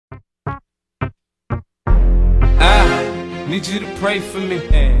need you to pray for me.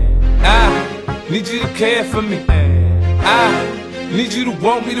 I need you to care for me. I need you to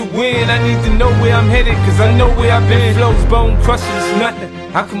want me to win. I need to know where I'm headed, cause I know where I've been. Flows, bone crushing, it's nothing.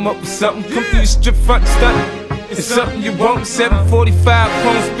 I come up with something, come through the strip front stunting. It's something you want. 745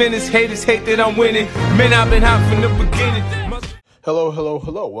 chrome spinners, haters hate that I'm winning. Man, I've been hot from the beginning.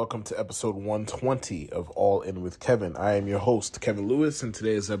 Hello. Welcome to episode 120 of All In with Kevin. I am your host, Kevin Lewis. In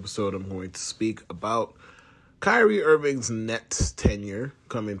today's episode, I'm going to speak about Kyrie Irving's Nets tenure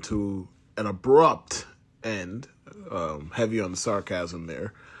coming to an abrupt end. Heavy on the sarcasm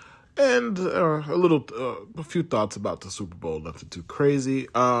there. And a few thoughts about the Super Bowl, nothing too crazy.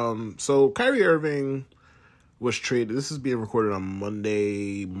 So Kyrie Irving was traded. This is being recorded on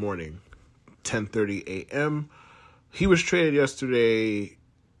Monday morning, 10:30 a.m. He was traded yesterday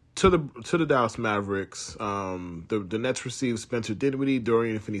to the Dallas Mavericks. The Nets received Spencer Dinwiddie,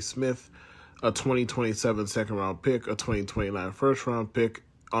 Dorian Finney-Smith, a 2027 second-round pick, a 2029 first-round pick,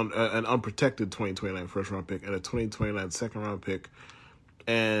 an unprotected 2029 first-round pick, and a 2029 second-round pick.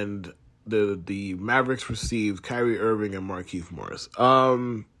 And the Mavericks received Kyrie Irving and Markieff Morris.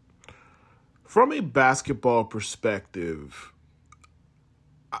 From a basketball perspective,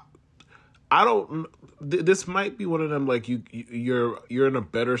 I don't. This might be one of them, like you're in a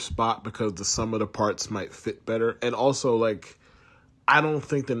better spot because the sum of the parts might fit better, and also like I don't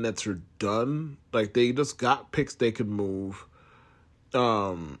think the Nets are done. Like they just got picks they could move.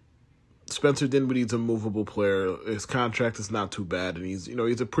 Spencer Dinwiddie's a movable player. His contract is not too bad, and he's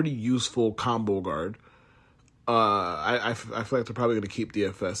a pretty useful combo guard. I feel like they're probably going to keep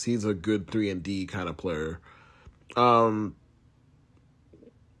DFS. He's a good 3-and-D kind of player.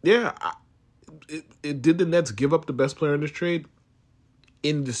 Did the Nets give up the best player in this trade?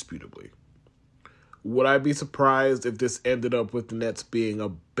 Indisputably. Would I be surprised if this ended up with the Nets being a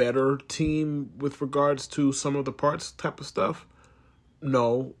better team with regards to some of the parts type of stuff?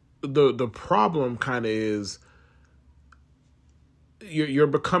 No. The problem kind of is you're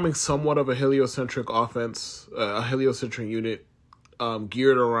becoming somewhat of a heliocentric offense, a heliocentric unit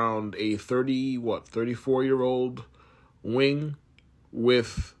geared around a 34-year-old wing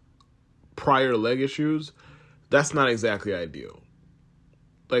with prior leg issues. That's not exactly ideal.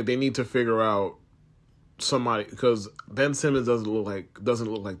 Like they need to figure out somebody, because Ben Simmons doesn't look like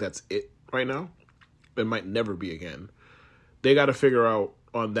that's it right now. It might never be again. They got to figure out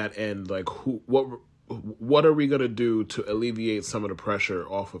on that end, like what are we gonna do to alleviate some of the pressure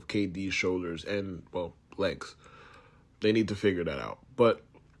off of KD's shoulders and legs. They need to figure that out. But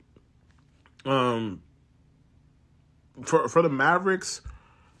for the Mavericks,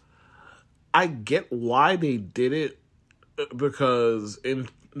 I get why they did it, because in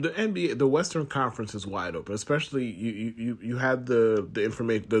the NBA, the Western Conference is wide open. Especially you had the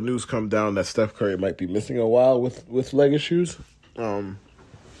information, the news come down that Steph Curry might be missing a while with leg issues.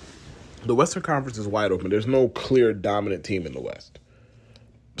 The Western Conference is wide open. There's no clear dominant team in the West.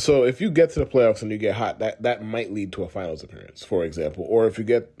 So if you get to the playoffs and you get hot, that might lead to a finals appearance, for example. Or if you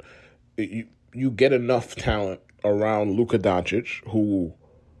get enough talent around Luka Doncic, who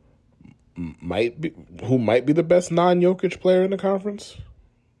might be the best non-Jokic player in the conference.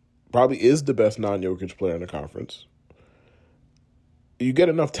 Probably is the best non-Jokic player in the conference. You get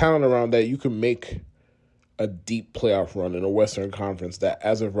enough talent around that you can make a deep playoff run in a Western Conference that,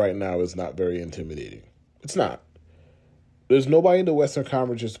 as of right now, is not very intimidating. It's not. There's nobody in the Western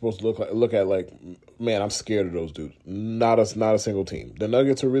Conference you're supposed to look at like, man, I'm scared of those dudes. Not a single team. The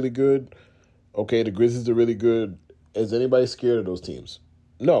Nuggets are really good. Okay, the Grizzlies are really good. Is anybody scared of those teams?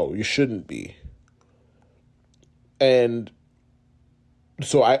 No, you shouldn't be. And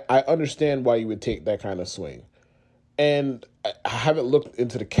so I understand why you would take that kind of swing. And I haven't looked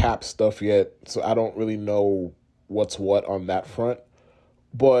into the cap stuff yet, so I don't really know what's what on that front.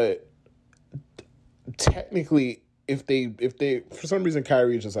 But technically, if they for some reason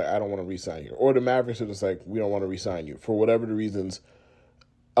Kyrie is just like, I don't want to re-sign you, or the Mavericks are just like, we don't want to re-sign you for whatever the reasons,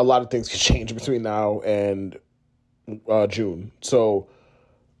 a lot of things can change between now and June. So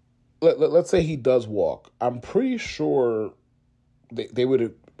let's say he does walk. I'm pretty sure they would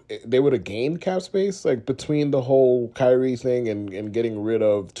have gained cap space, like between the whole Kyrie thing and getting rid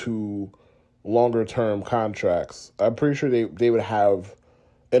of 2 longer-term contracts. I'm pretty sure they would have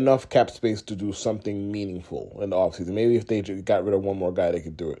enough cap space to do something meaningful in the offseason. Maybe if they got rid of one more guy, they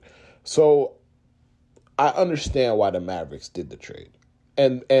could do it. So I understand why the Mavericks did the trade.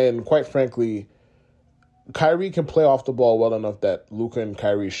 And quite frankly, Kyrie can play off the ball well enough that Luka and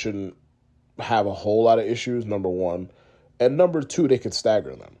Kyrie shouldn't have a whole lot of issues, number one. And number two, they could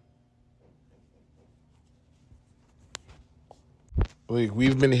stagger them.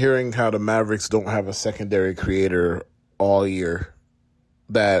 We've been hearing how the Mavericks don't have a secondary creator all year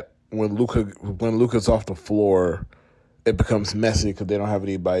that when Luka's off the floor, it becomes messy because they don't have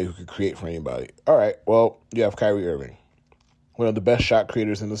anybody who can create for anybody. All right, well, you have Kyrie Irving, one of the best shot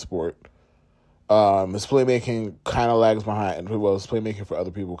creators in the sport. His playmaking kind of lags behind. Well, his playmaking for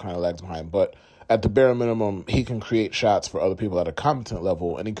other people kind of lags behind, but at the bare minimum, he can create shots for other people at a competent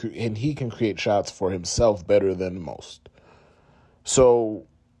level, and he can create shots for himself better than most. So,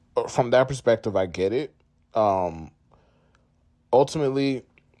 from that perspective, I get it. Ultimately,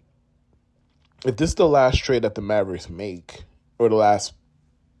 if this is the last trade that the Mavericks make, or the last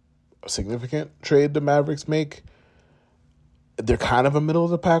significant trade the Mavericks make, they're kind of a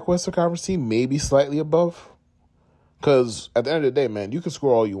middle-of-the-pack Western Conference team, maybe slightly above. Because at the end of the day, man, you can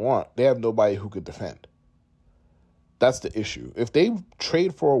score all you want. They have nobody who could defend. That's the issue. If they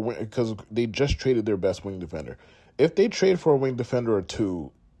trade for a wing, because they just traded their best wing defender. If they trade for a wing defender or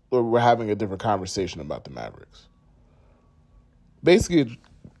two, we're having a different conversation about the Mavericks. Basically,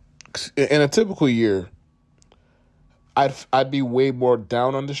 in a typical year, I'd be way more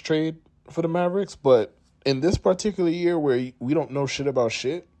down on this trade for the Mavericks, but in this particular year where we don't know shit about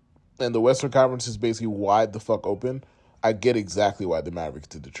shit, and the Western Conference is basically wide the fuck open, I get exactly why the Mavericks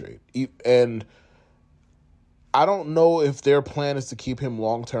did the trade. And I don't know if their plan is to keep him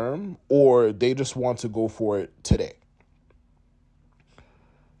long-term or they just want to go for it today.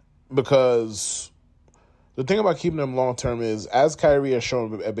 Because the thing about keeping him long-term is, as Kyrie has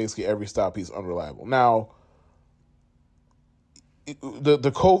shown at basically every stop, he's unreliable. Now,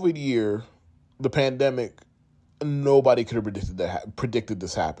 the COVID year, the pandemic, nobody could have predicted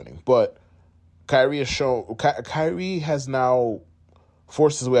this happening. But Kyrie has now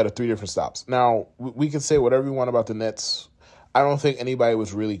forced his way out of 3 different stops. Now, we can say whatever we want about the Nets. I don't think anybody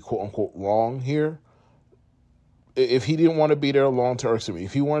was really quote-unquote wrong here. If he didn't want to be there long-term,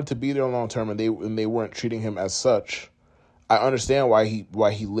 if he wanted to be there long-term and they weren't treating him as such, I understand why he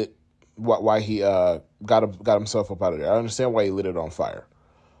got himself up out of there. I understand why he lit it on fire.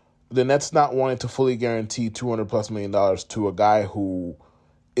 The Nets not wanting to fully guarantee $200+ million to a guy who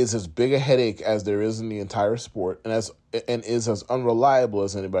is as big a headache as there is in the entire sport and is as unreliable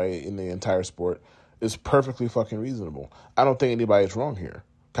as anybody in the entire sport is perfectly fucking reasonable. I don't think anybody's wrong here.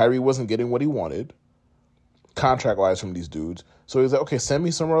 Kyrie wasn't getting what he wanted contract-wise from these dudes. So he's like, okay, send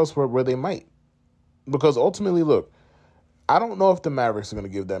me somewhere else where they might. Because ultimately, look, I don't know if the Mavericks are going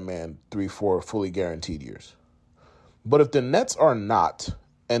to give that man 3-4 fully guaranteed years. But if the Nets are not,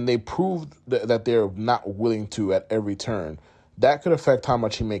 and they prove that they're not willing to at every turn, that could affect how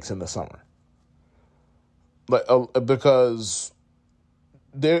much he makes in the summer. Because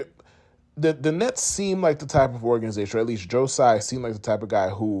the Nets seem like the type of organization, or at least Joe Tsai seemed like the type of guy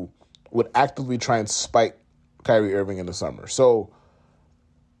who would actively try and spike Kyrie Irving in the summer. So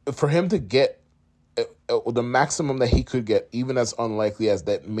for him to get the maximum that he could get, even as unlikely as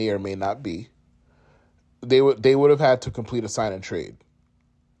that may or may not be, they would have had to complete a sign and trade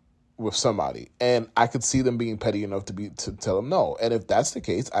with somebody, and I could see them being petty enough to tell him no. And if that's the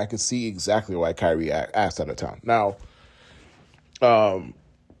case, I could see exactly why Kyrie asked out of town. Now,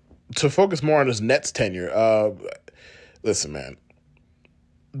 to focus more on his Nets tenure, listen, man,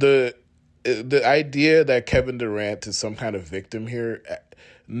 the idea that Kevin Durant is some kind of victim here,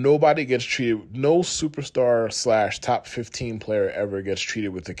 nobody gets treated, no superstar / top 15 player ever gets treated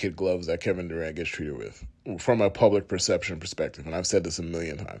with the kid gloves that Kevin Durant gets treated with from a public perception perspective. And I've said this a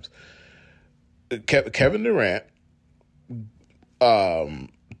million times. Kevin Durant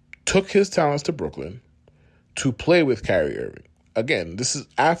took his talents to Brooklyn to play with Kyrie Irving. Again, this is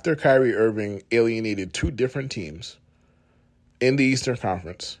after Kyrie Irving alienated 2 different teams in the Eastern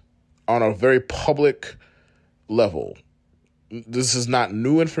Conference on a very public level. This is not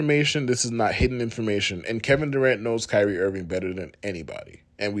new information. This is not hidden information. And Kevin Durant knows Kyrie Irving better than anybody.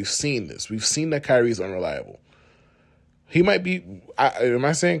 And we've seen this. We've seen that Kyrie's unreliable. He might be... am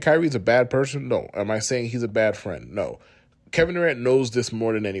I saying Kyrie's a bad person? No. Am I saying he's a bad friend? No. Kevin Durant knows this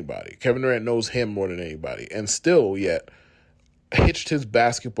more than anybody. Kevin Durant knows him more than anybody. And still, yet, hitched his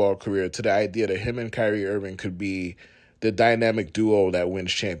basketball career to the idea that him and Kyrie Irving could be the dynamic duo that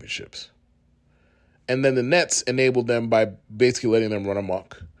wins championships. And then the Nets enabled them by basically letting them run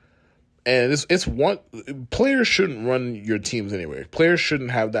amok. And it's one... Players shouldn't run your teams anyway. Players shouldn't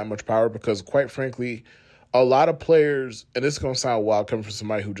have that much power because, quite frankly, a lot of players... And this is going to sound wild coming from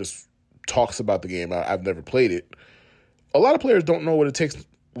somebody who just talks about the game. I've never played it. A lot of players don't know what it takes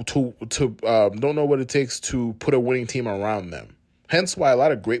don't know what it takes to put a winning team around them. Hence why a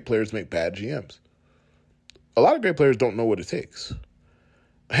lot of great players make bad GMs. A lot of great players don't know what it takes.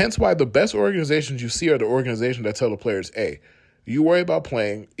 Hence why the best organizations you see are the organizations that tell the players, hey, You worry about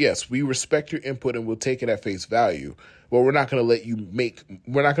playing. Yes, we respect your input and we'll take it at face value, but we're not going to let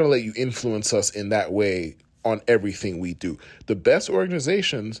you influence us in that way on everything we do. The best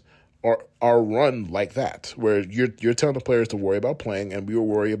organizations are run like that, where you're telling the players to worry about playing and we will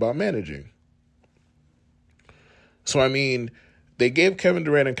worry about managing. So, I mean, they gave Kevin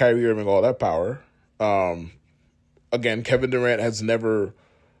Durant and Kyrie Irving all that power. Again, Kevin Durant has never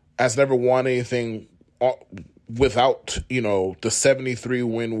won anything without, the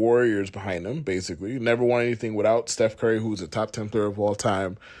 73-win Warriors behind him, basically. Never won anything without Steph Curry, who's a top 10 player of all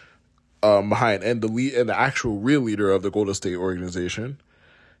time, behind, and the actual real leader of the Golden State organization.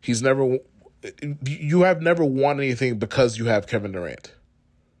 You have never won anything because you have Kevin Durant.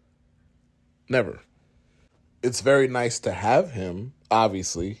 Never. It's very nice to have him,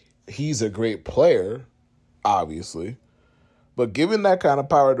 obviously. He's a great player, obviously. But giving that kind of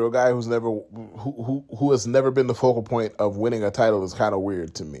power to a guy who has never been the focal point of winning a title is kind of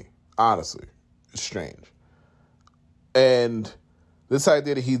weird to me. Honestly, it's strange. And this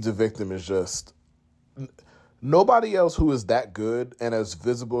idea that he's a victim is just... Nobody else who is that good and as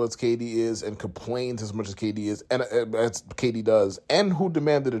visible as KD is and complains as much as KD is and as KD does and who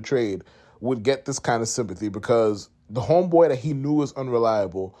demanded a trade would get this kind of sympathy, because the homeboy that he knew was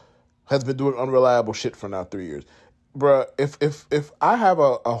unreliable has been doing unreliable shit for now 3 years. Bruh, if I have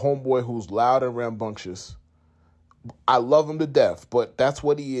a homeboy who's loud and rambunctious, I love him to death, but that's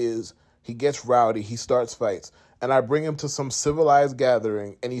what he is. He gets rowdy. He starts fights. And I bring him to some civilized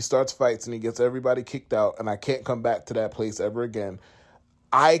gathering, and he starts fights, and he gets everybody kicked out, and I can't come back to that place ever again.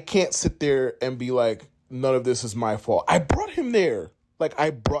 I can't sit there and be like, none of this is my fault. I brought him there.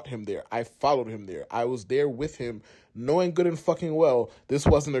 I followed him there. I was there with him, knowing good and fucking well this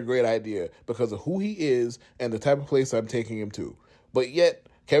wasn't a great idea because of who he is and the type of place I'm taking him to. But yet,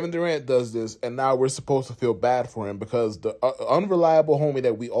 Kevin Durant does this, and now we're supposed to feel bad for him because the unreliable homie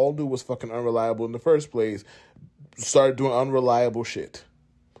that we all knew was fucking unreliable in the first place started doing unreliable shit.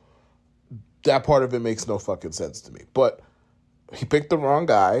 That part of it makes no fucking sense to me. But he picked the wrong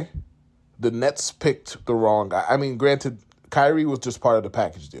guy. The Nets picked the wrong guy. I mean, granted, Kyrie was just part of the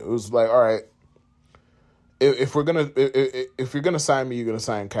package deal. It was like, all right, if you're gonna sign me, you're gonna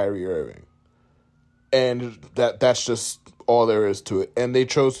sign Kyrie Irving, and that's just all there is to it. And they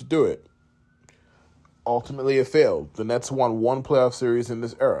chose to do it. Ultimately, it failed. The Nets won one playoff series in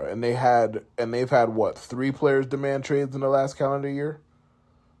this era, and they've had what, 3 players demand trades in the last calendar year.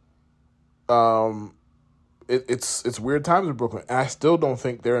 It's weird times in Brooklyn, and I still don't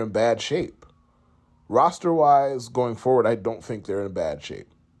think they're in bad shape. Roster wise, going forward, I don't think they're in bad shape.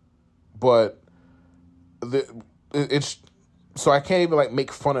 But it's so I can't even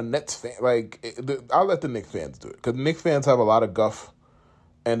make fun of Nets fans. I'll let the Knicks fans do it, because Knicks fans have a lot of guff.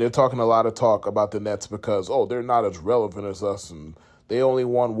 And they're talking a lot of talk about the Nets because, they're not as relevant as us, and they only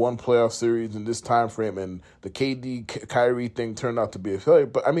won one playoff series in this time frame, and the KD Kyrie thing turned out to be a failure.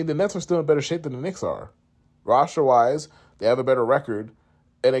 But, I mean, the Nets are still in better shape than the Knicks are. Roster-wise, they have a better record.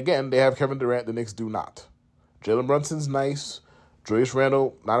 And, again, they have Kevin Durant. The Knicks do not. Jalen Brunson's nice. Julius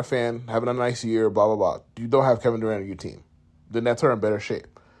Randle, not a fan, having a nice year, blah, blah, blah. You don't have Kevin Durant on your team. The Nets are in better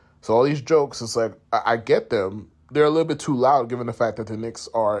shape. So all these jokes, it's like, I get them. They're a little bit too loud given the fact that the Knicks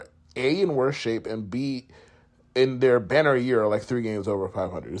are A, in worse shape, and B, in their banner year, are 3 games over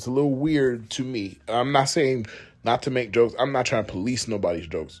 500. It's a little weird to me. I'm not saying not to make jokes. I'm not trying to police nobody's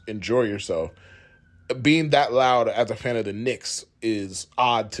jokes. Enjoy yourself. Being that loud as a fan of the Knicks is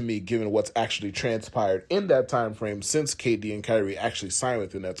odd to me given what's actually transpired in that time frame since KD and Kyrie actually signed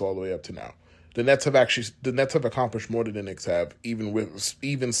with the Nets all the way up to now. The Nets have accomplished more than the Knicks have,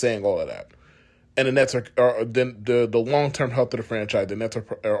 even saying all of that. And the Nets are the long-term health of the franchise. The Nets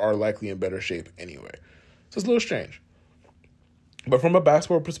are likely in better shape anyway. So it's a little strange. But from a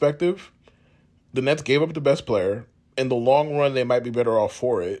basketball perspective, the Nets gave up the best player. In the long run, they might be better off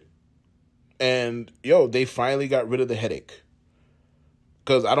for it. And, they finally got rid of the headache.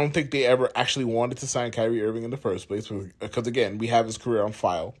 Because I don't think they ever actually wanted to sign Kyrie Irving in the first place. Because, again, we have his career on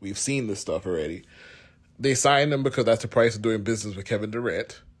file. We've seen this stuff already. They signed him because that's the price of doing business with Kevin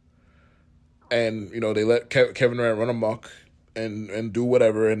Durant. And, they let Kevin Durant run amok and do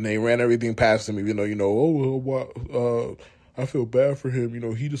whatever, and they ran everything past him, even though, I feel bad for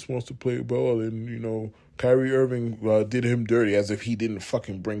him. He just wants to play ball, and, Kyrie Irving did him dirty, as if he didn't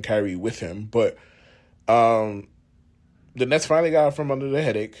fucking bring Kyrie with him. But the Nets finally got from under the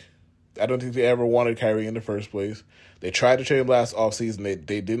headache. I don't think they ever wanted Kyrie in the first place. They tried to trade him last offseason.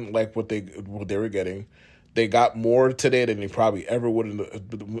 They didn't like what they were getting. They got more today than they probably ever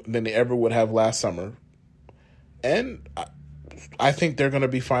would have last summer. And I think they're going to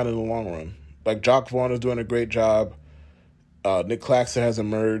be fine in the long run. Jacque Vaughn is doing a great job. Nick Claxton has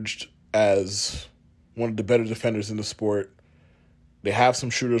emerged as one of the better defenders in the sport. They have some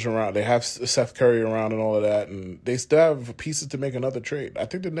shooters around. They have Seth Curry around and all of that, and they still have pieces to make another trade. I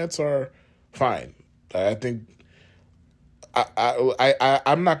think the Nets are fine. I think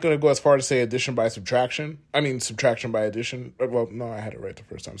I'm not going to go as far to say addition by subtraction. I mean subtraction by addition. Well, no, I had it right the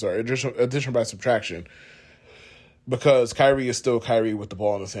first time. Sorry, addition by subtraction. Because Kyrie is still Kyrie with the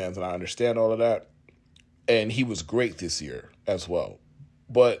ball in his hands, and I understand all of that. And he was great this year as well.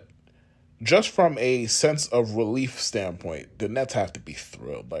 But just from a sense of relief standpoint, the Nets have to be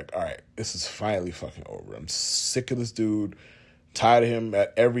thrilled. Like, all right, this is finally fucking over. I'm sick of this dude. Tired of him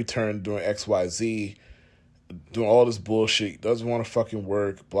at every turn doing XYZ, doing all this bullshit. He doesn't want to fucking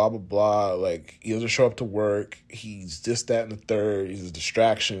work, blah, blah, blah. Like, he doesn't show up to work. He's this, that, and the third. He's a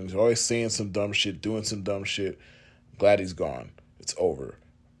distraction. He's always saying some dumb shit, doing some dumb shit. Glad he's gone. It's over.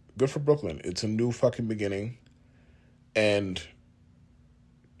 Good for Brooklyn. It's a new fucking beginning. And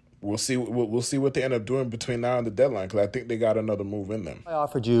we'll see what they end up doing between now and the deadline, because I think they got another move in them. I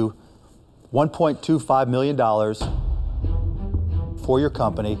offered you $1.25 million for your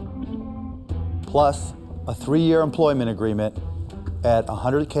company, plus a 3-year employment agreement at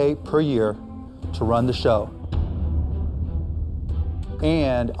 $100K per year to run the show.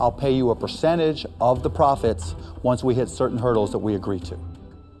 And I'll pay you a percentage of the profits once we hit certain hurdles that we agree to.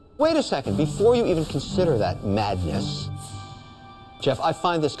 Wait a second, before you even consider that madness, Jeff, I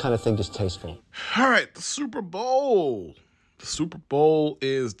find this kind of thing distasteful. All right, the Super Bowl. The Super Bowl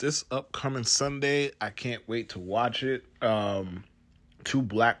is this upcoming Sunday. I can't wait to watch it. 2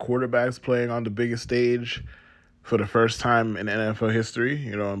 black quarterbacks playing on the biggest stage for the first time in NFL history,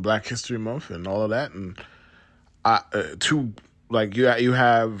 in Black History Month and all of that. And you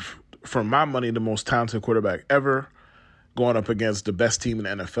have, for my money, the most talented quarterback ever going up against the best team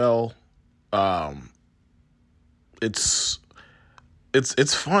in the NFL.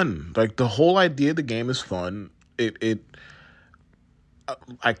 It's fun. Like, the whole idea of the game is fun.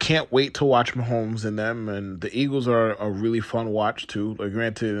 I can't wait to watch Mahomes and them, and the Eagles are a really fun watch too. Like,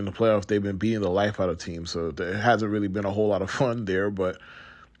 granted, in the playoffs they've been beating the life out of teams, so there hasn't really been a whole lot of fun there. But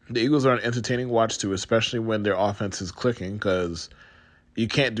the Eagles are an entertaining watch too, especially when their offense is clicking, because you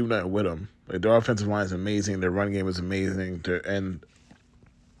can't do nothing with them. Like, their offensive line is amazing, their run game is amazing, and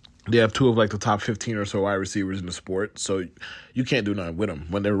they have 2 of the top 15 or so wide receivers in the sport, so you can't do nothing with them.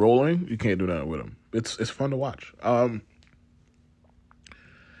 When they're rolling, you can't do nothing with them. It's fun to watch.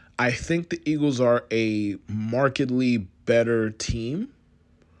 I think the Eagles are a markedly better team,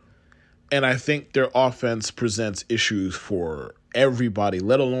 and I think their offense presents issues for everybody,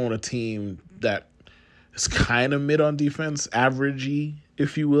 let alone a team that is kind of mid on defense, averagey,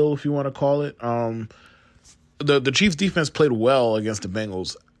 if you will, if you want to call it. The Chiefs' defense played well against the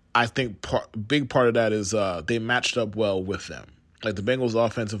Bengals. I think big part of that is they matched up well with them. Like, the Bengals'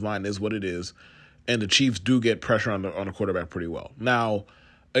 offensive line is what it is, and the Chiefs do get pressure on the quarterback pretty well. Now,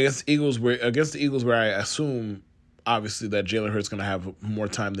 against the Eagles, where I assume, obviously, that Jalen Hurts is going to have more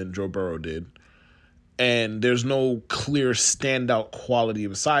time than Joe Burrow did, and there's no clear standout quality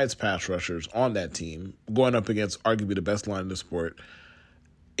besides pass rushers on that team, going up against arguably the best line in the sport,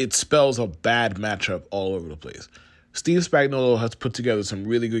 it spells a bad matchup all over the place. Steve Spagnuolo has put together some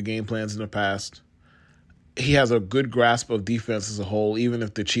really good game plans in the past. He has a good grasp of defense as a whole, even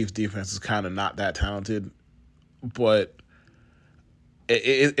if the Chiefs' defense is kind of not that talented. But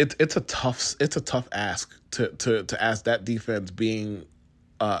it's a tough ask to ask that defense, being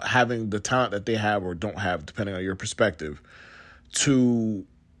having the talent that they have or don't have, depending on your perspective, to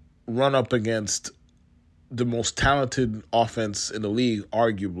run up against the most talented offense in the league,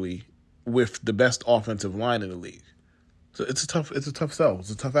 arguably, with the best offensive line in the league. So it's a tough sell.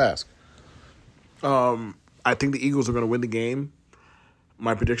 It's a tough ask. I think the Eagles are going to win the game.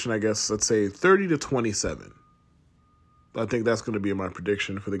 My prediction, I guess, let's say 30-27. I think that's going to be my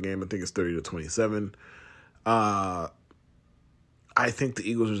prediction for the game. I think it's 30-27. I think the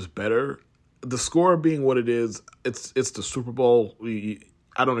Eagles are just better. The score being what it is, it's the Super Bowl.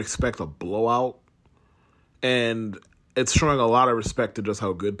 I don't expect a blowout. And it's showing a lot of respect to just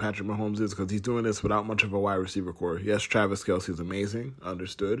how good Patrick Mahomes is, because he's doing this without much of a wide receiver core. Yes, Travis Kelce is amazing,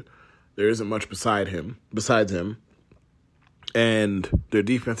 understood. There isn't much besides him. And their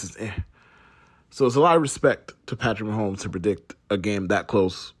defense is So it's a lot of respect to Patrick Mahomes to predict a game that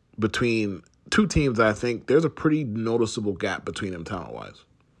close between 2 teams that I think there's a pretty noticeable gap between them talent-wise.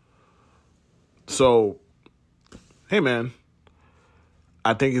 So, hey, man,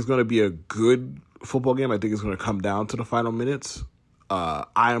 I think it's going to be a good football game. I think it's going to come down to the final minutes. I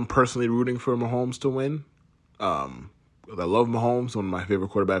am personally rooting for Mahomes to win. I love Mahomes, one of my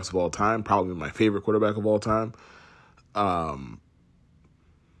favorite quarterbacks of all time, probably my favorite quarterback of all time. Yeah,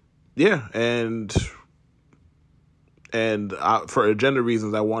 and for agenda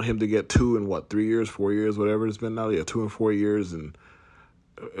reasons, I want him to get 2 in 3 years, 4 years, whatever it's been now. Yeah, 2 and 4 years, and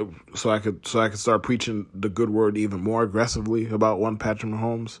so I could start preaching the good word even more aggressively about one Patrick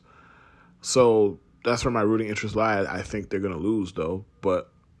Mahomes. So that's where my rooting interest lie. I think they're gonna lose though,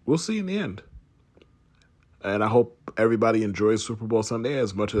 but we'll see in the end. And I hope everybody enjoys Super Bowl Sunday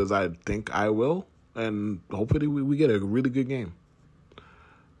as much as I think I will, and hopefully we get a really good game.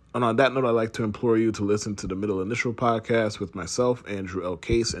 And on that note, I'd like to implore you to listen to the Middle Initial podcast with myself, Andrew L.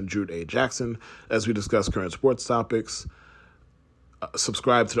 Case, and Jude A. Jackson as we discuss current sports topics.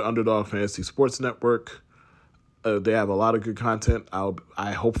 Subscribe to the Underdog Fantasy Sports Network. They have a lot of good content.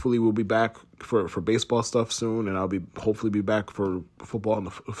 I hopefully will be back for baseball stuff soon, and I'll hopefully be back for football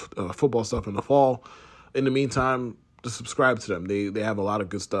football stuff in the fall. In the meantime, just subscribe to them. They have a lot of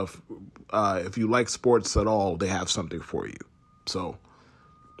good stuff. If you like sports at all, they have something for you. So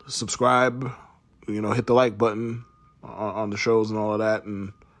subscribe, hit the like button on the shows and all of that,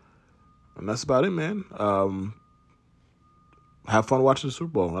 and that's about it, man. Have fun watching the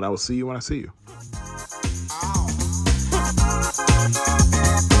Super Bowl, and I will see you when I see you.